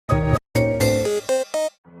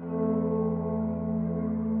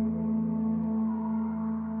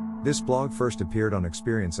This blog first appeared on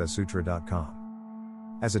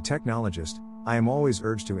experiencesutra.com. As a technologist, I am always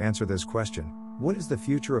urged to answer this question: what is the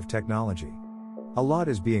future of technology? A lot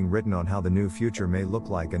is being written on how the new future may look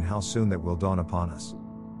like and how soon that will dawn upon us.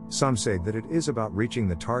 Some say that it is about reaching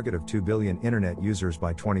the target of 2 billion internet users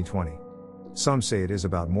by 2020. Some say it is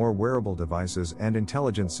about more wearable devices and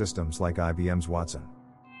intelligent systems like IBM's Watson.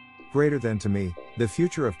 Greater than, to me, the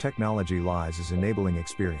future of technology lies is enabling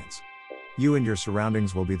experience. You and your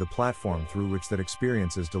surroundings will be the platform through which that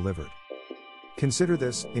experience is delivered. Consider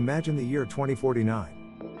this: imagine the year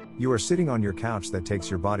 2049. You are sitting on your couch that takes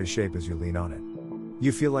your body shape as you lean on it.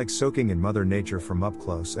 You feel like soaking in Mother Nature from up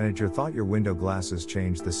close, and at your thought your window glasses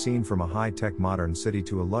change the scene from a high-tech modern city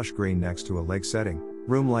to a lush green next to a lake setting.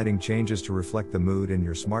 Room lighting changes to reflect the mood, and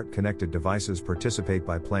your smart connected devices participate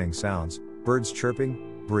by playing sounds: birds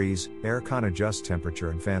chirping, breeze, aircon adjusts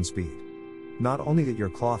temperature and fan speed. Not only that, your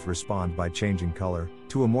cloth respond by changing color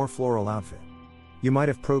to a more floral outfit. You might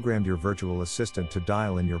have programmed your virtual assistant to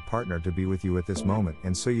dial in your partner to be with you at this moment,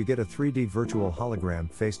 and so you get a 3D virtual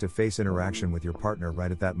hologram face-to-face interaction with your partner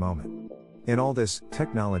right at that moment. In all this,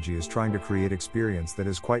 technology is trying to create experience that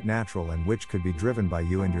is quite natural and which could be driven by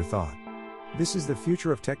you and your thought. This is the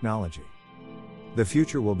future of technology. The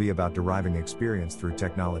future will be about deriving experience through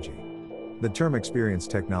technology. The term experience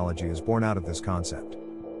technology is born out of this concept.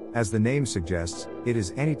 As the name suggests, it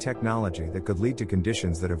is any technology that could lead to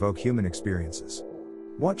conditions that evoke human experiences.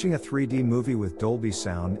 Watching a 3D movie with Dolby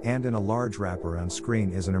sound and in a large wraparound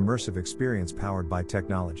screen is an immersive experience powered by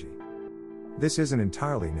technology. This isn't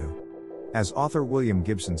entirely new. As author William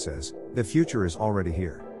Gibson says, the future is already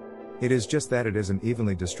here. It is just that it isn't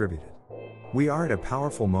evenly distributed. We are at a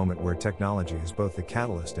powerful moment where technology is both the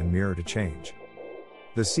catalyst and mirror to change.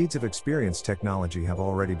 The seeds of experience technology have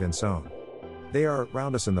already been sown. They are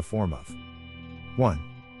around us in the form of 1.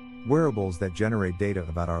 Wearables that generate data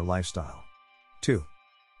about our lifestyle. 2.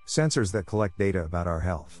 Sensors that collect data about our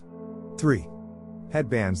health. 3.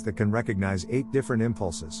 Headbands that can recognize 8 different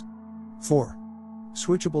impulses. 4.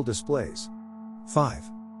 Switchable displays. 5.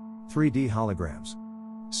 3D holograms.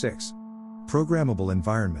 6. Programmable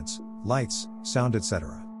environments, lights, sound,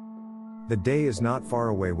 etc. The day is not far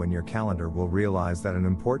away when your calendar will realize that an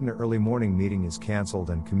important early morning meeting is cancelled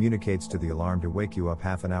and communicates to the alarm to wake you up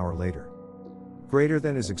half an hour later. Greater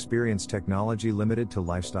than is experience technology limited to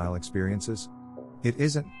lifestyle experiences? It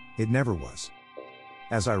isn't, it never was.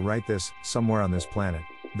 As I write this, somewhere on this planet,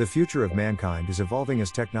 the future of mankind is evolving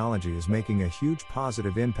as technology is making a huge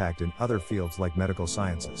positive impact in other fields like medical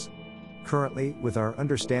sciences. Currently, with our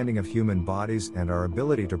understanding of human bodies and our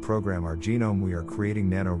ability to program our genome, we are creating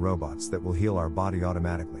nanorobots that will heal our body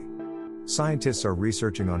automatically. Scientists are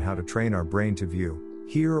researching on how to train our brain to view,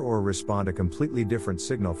 hear, or respond a completely different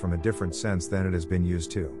signal from a different sense than it has been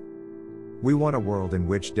used to. We want a world in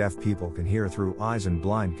which deaf people can hear through eyes and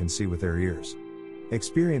blind can see with their ears.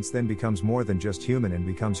 Experience then becomes more than just human and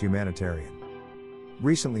becomes humanitarian.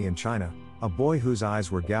 Recently in China, a boy whose eyes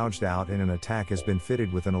were gouged out in an attack has been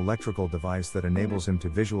fitted with an electrical device that enables him to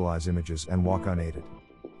visualize images and walk unaided.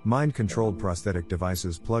 Mind-controlled prosthetic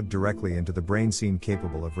devices plugged directly into the brain seem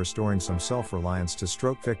capable of restoring some self-reliance to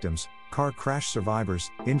stroke victims, car crash survivors,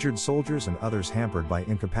 injured soldiers, and others hampered by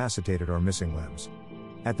incapacitated or missing limbs.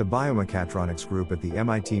 At the Biomechatronics group at the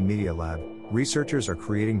MIT Media Lab, researchers are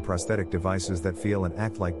creating prosthetic devices that feel and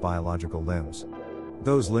act like biological limbs.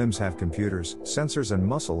 Those limbs have computers, sensors, and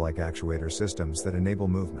muscle-like actuator systems that enable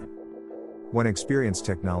movement. When experience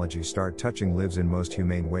technology start touching lives in most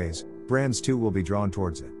humane ways, brands too will be drawn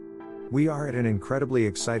towards it. We are at an incredibly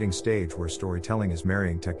exciting stage where storytelling is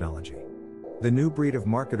marrying technology. The new breed of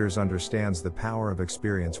marketers understands the power of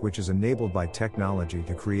experience, which is enabled by technology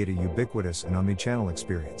to create a ubiquitous and omnichannel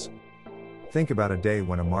experience. Think about a day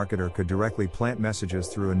when a marketer could directly plant messages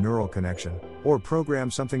through a neural connection, or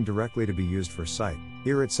program something directly to be used for sight,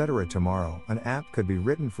 ear, etc. Tomorrow, an app could be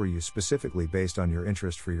written for you specifically based on your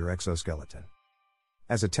interest for your exoskeleton.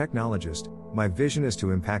 As a technologist, my vision is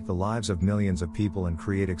to impact the lives of millions of people and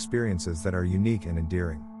create experiences that are unique and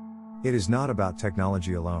endearing. It is not about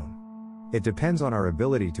technology alone. It depends on our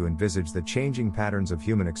ability to envisage the changing patterns of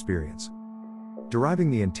human experience.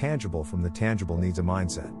 Deriving the intangible from the tangible needs a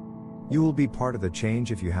mindset. You will be part of the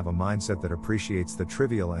change if you have a mindset that appreciates the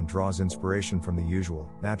trivial and draws inspiration from the usual,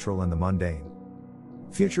 natural, and the mundane.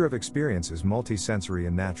 Future of experience is multi-sensory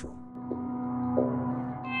and natural.